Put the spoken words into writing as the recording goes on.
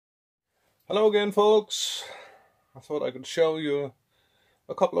Hello again, folks. I thought I could show you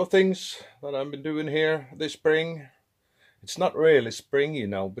a couple of things that I've been doing here this spring. It's not really spring, you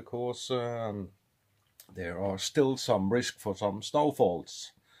know, because there are still some risk for some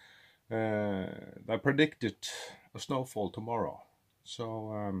snowfalls. They predicted a snowfall tomorrow,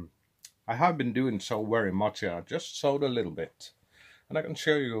 so I have been doing so very much. I just sowed a little bit, and I can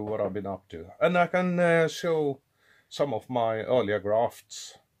show you what I've been up to, and I can show some of my earlier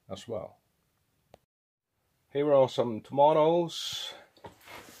grafts as well. Here are some tomatoes.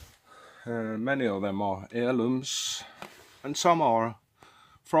 Many of them are heirlooms, and some are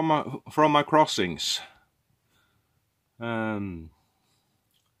from my crossings. You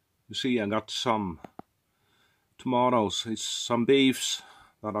see, I got some tomatoes. It's some beefs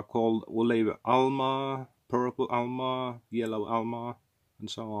that are called olive alma, purple alma, yellow alma, and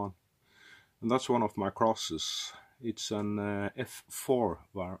so on. And that's one of my crosses. It's an F4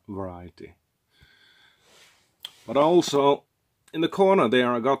 variety. But also, in the corner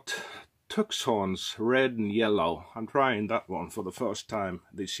there, I got tuxhorns, red and yellow. I'm trying that one for the first time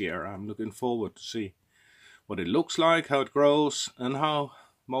this year. I'm looking forward to see what it looks like, how it grows, and how,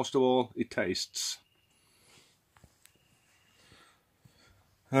 most of all, it tastes.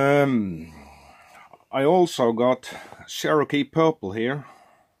 I also got Cherokee purple here,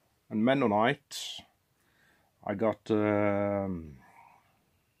 and Mennonite. I got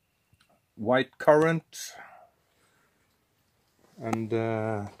white currant. And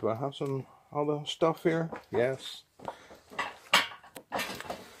do I have some other stuff here? Yes.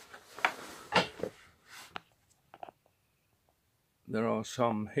 There are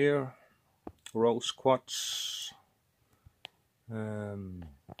some here. Rose quartz.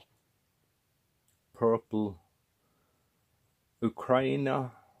 Purple Ukraine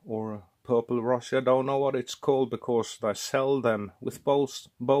or purple Russia. I don't know what it's called because they sell them with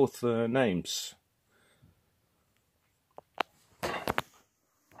both names.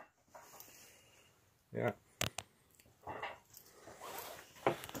 Yeah,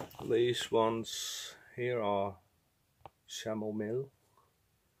 these ones here are chamomile,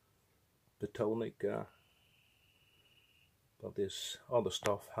 betonica, but this other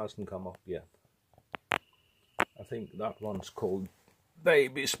stuff hasn't come up yet. I think that one's called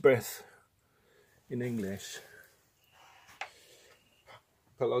baby's breath in English.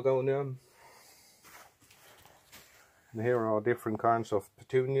 Pelargonium. And here are different kinds of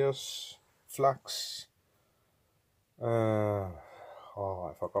petunias. Flax. Oh,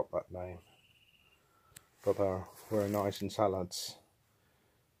 I forgot that name. But they're very nice in salads.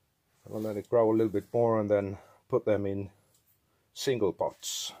 I'll let it grow a little bit more and then put them in single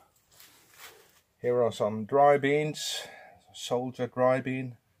pots. Here are some dry beans. Soldier dry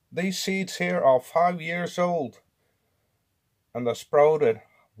bean. These seeds here are 5 years old. And they're sprouted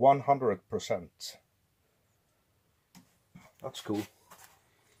 100%. That's cool.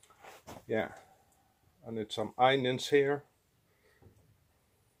 Yeah, and it's some onions here,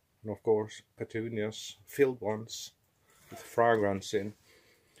 and of course petunias, filled ones with fragrance in.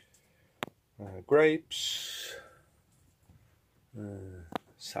 Grapes,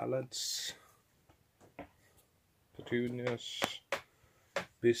 salads, petunias,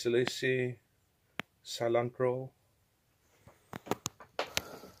 basilic, cilantro,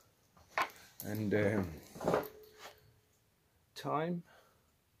 and thyme.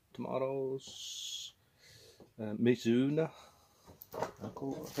 Tomatoes, Mizuna, I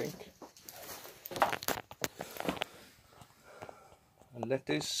think, and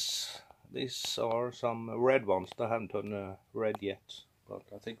lettuce. These are some red ones. They haven't turned red yet, but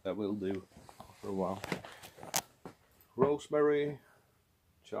I think that will do for a while. Rosemary,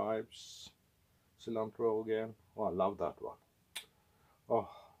 chives, cilantro again. Oh, I love that one. Oh,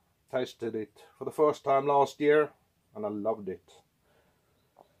 tasted it for the first time last year, and I loved it.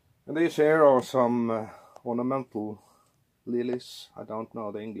 And these here are some ornamental lilies. I don't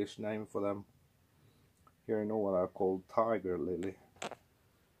know the English name for them. Here you know what are called tiger lily.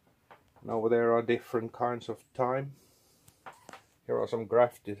 And over there are different kinds of thyme. Here are some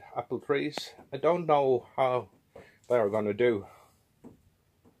grafted apple trees. I don't know how they are going to do.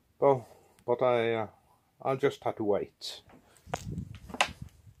 Oh, but I'll just have to wait.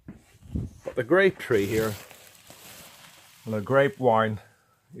 But the grape tree here, the grape vine,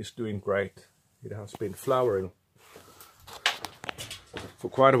 is doing great. It has been flowering for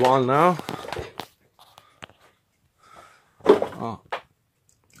quite a while now. Oh,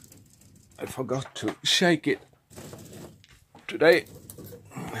 I forgot to shake it today,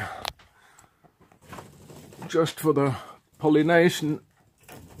 just for the pollination.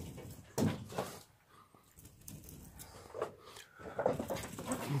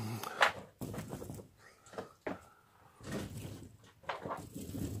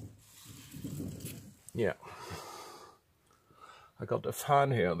 yeah, I got a fan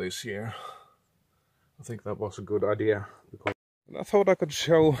here this year. I think that was a good idea, because I thought I could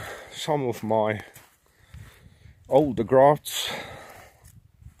show some of my older grafts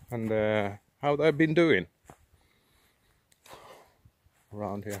and how they've been doing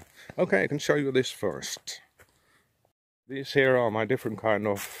around here. Okay, I can show you this first. These here are my different kind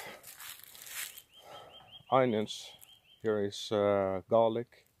of onions. Here is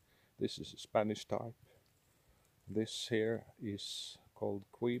garlic. This is a Spanish type. This here is called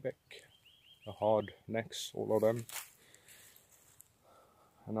Quebec. The hard necks, all of them.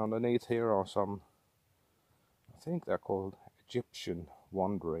 And underneath here are some, I think they're called Egyptian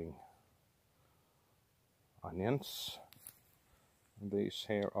wandering onions. And these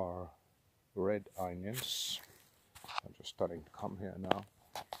here are red onions. I'm just starting to come here now.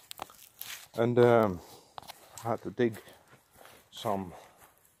 And I had to dig some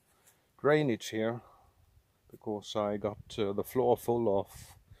drainage here because I got the floor full of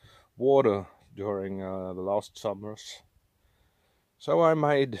water during the last summers. So I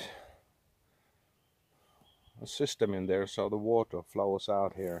made a system in there so the water flows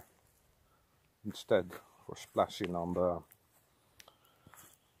out here instead for splashing on the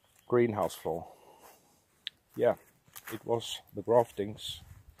greenhouse floor. Yeah, it was the graftings.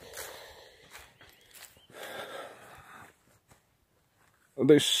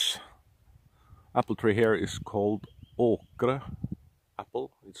 This apple tree here is called okra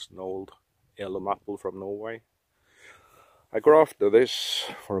apple. It's an old heirloom apple from Norway. I grafted this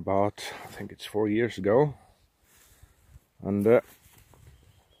for about, I think it's 4 years ago. And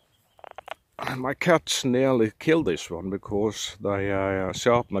my cats nearly killed this one because they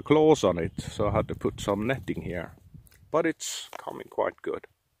sharpened the claws on it, so I had to put some netting here. But it's coming quite good.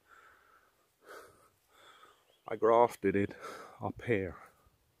 I grafted it up here.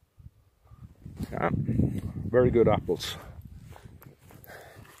 Yeah, very good apples.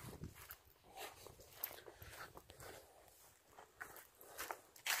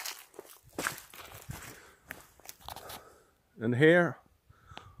 And here,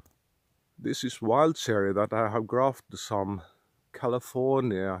 this is wild cherry that I have grafted some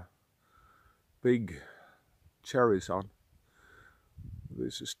California big cherries on.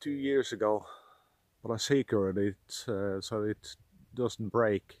 This is 2 years ago, but I secured it so it doesn't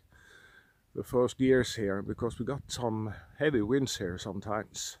break the first years here, because we got some heavy winds here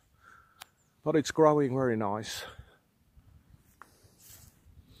sometimes. But it's growing very nice.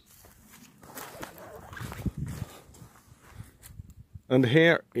 And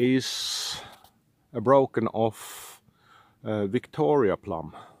here is a broken off Victoria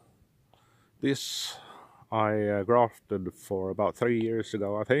plum. This I grafted for about 3 years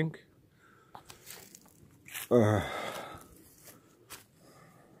ago, I think.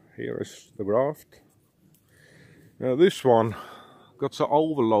 Here is the graft. This one got so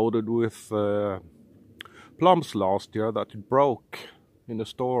overloaded with plums last year that it broke in the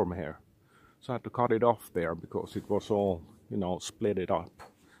storm here. So I had to cut it off there because it was all, you know, split it up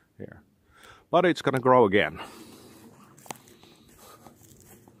here. But it's gonna grow again.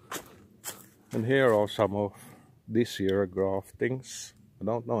 And here are some of this year graftings. I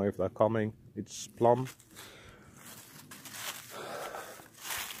don't know if they're coming. It's plum.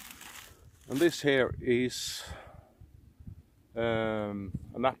 And this here is an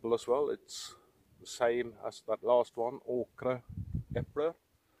apple as well. It's the same as that last one, okra apple.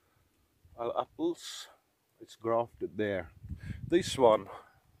 Apples. It's grafted there. This one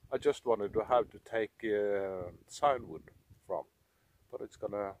I just wanted to have to take sowed from, but it's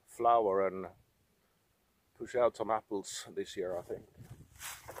gonna flower and push out some apples this year, I think.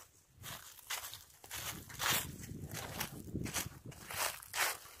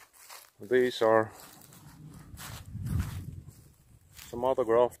 These are some other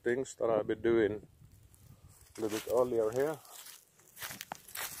graftings that I've been doing a little bit earlier here.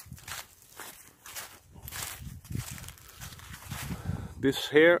 This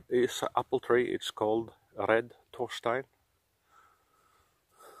here is an apple tree. It's called Red Torstein.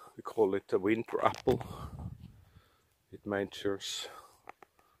 We call it a winter apple. It matures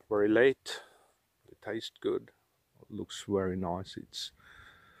very late. It tastes good. It looks very nice. It's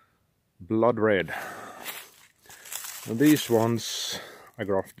blood red. And these ones I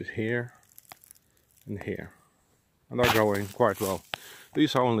grafted here and here, and they're growing quite well.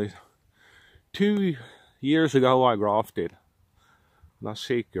 These are only 2 years ago I grafted, and I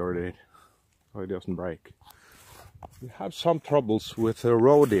secured it so it doesn't break. We have some troubles with the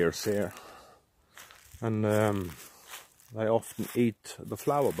roe deers here, and they often eat the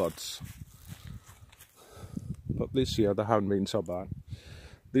flower buds, but this year they haven't been so bad.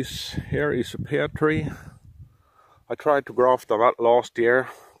 This here is a pear tree. I tried to graft that last year,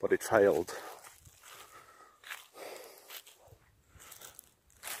 but it failed.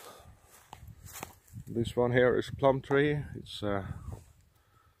 This one here is a plum tree. It's a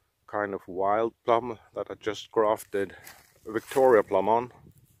kind of wild plum that I just grafted a Victoria plum on.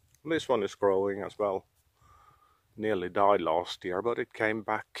 This one is growing as well. Nearly died last year, but it came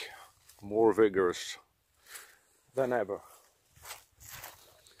back more vigorous than ever.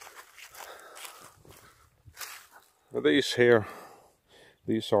 These here,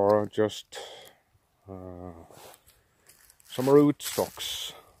 these are just some root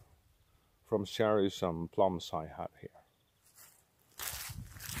stocks from cherries and plums I have here.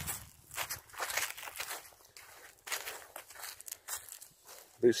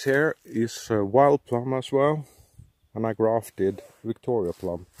 This here is a wild plum as well, and I grafted Victoria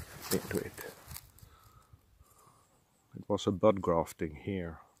plum into it. It was a bud grafting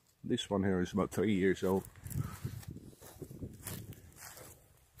here. This one here is about 3 years old.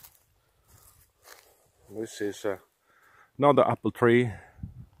 This is another apple tree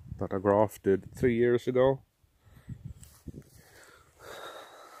that I grafted 3 years ago.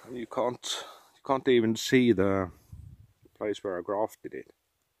 You can't even see the place where I grafted it.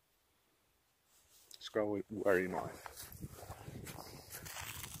 It's growing very nice.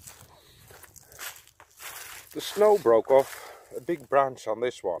 The snow broke off a big branch on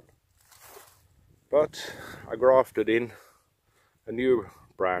this one, but I grafted in a new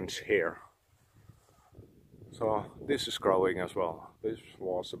branch here. So this is growing as well. This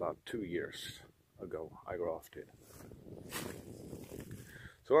was about 2 years ago I grafted.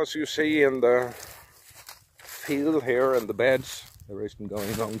 So as you see in the field here and the beds, there isn't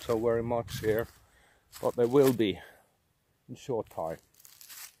going on so very much here, but there will be in short time.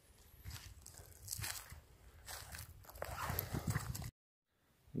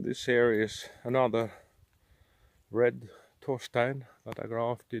 This here is another red Torstein that I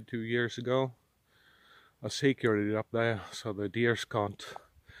grafted 2 years ago. I secured it up there so the deers can't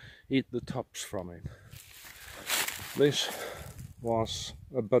eat the tops from it. This was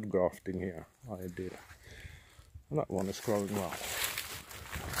a bud grafting here I did, and that one is growing well.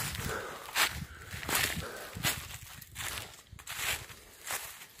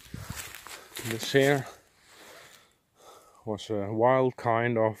 This here was a wild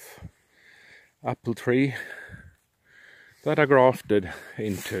kind of apple tree that I grafted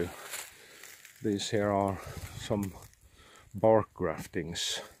into. These here are some bark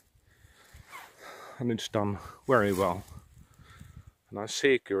graftings, and it's done very well. And I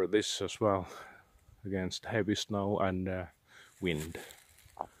secure this as well against heavy snow and wind.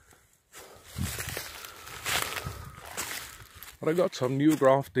 But I got some new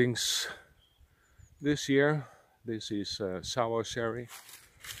graftings this year. This is sour cherry.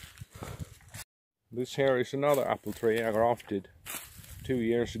 This here is another apple tree I grafted 2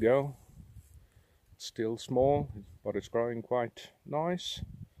 years ago. Still small, but it's growing quite nice.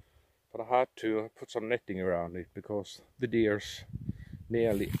 But I had to put some netting around it because the deers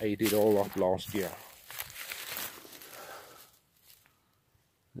nearly ate it all up last year.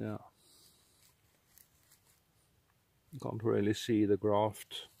 Yeah. You can't really see the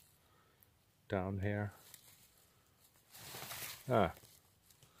graft down here. Ah,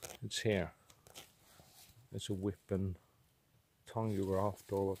 it's here. It's a whip and tongue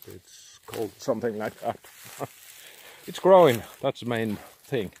graft, or what it's called, something like that. It's growing, that's the main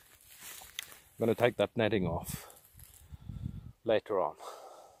thing. I'm gonna take that netting off later on.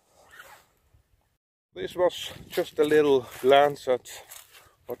 This was just a little glance at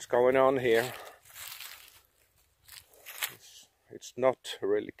what's going on here. It's not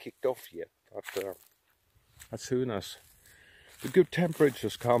really kicked off yet, but as soon as the good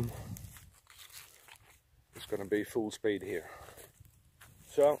temperatures come, it's gonna be full speed here.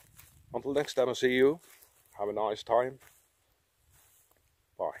 So, until next time I see you, have a nice time.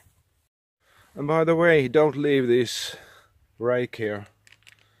 Bye. And by the way, don't leave this rake here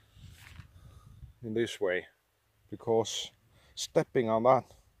in this way, because stepping on that,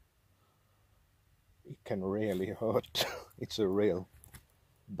 it can really hurt. It's a real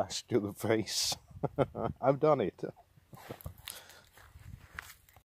bash to the face. I've done it.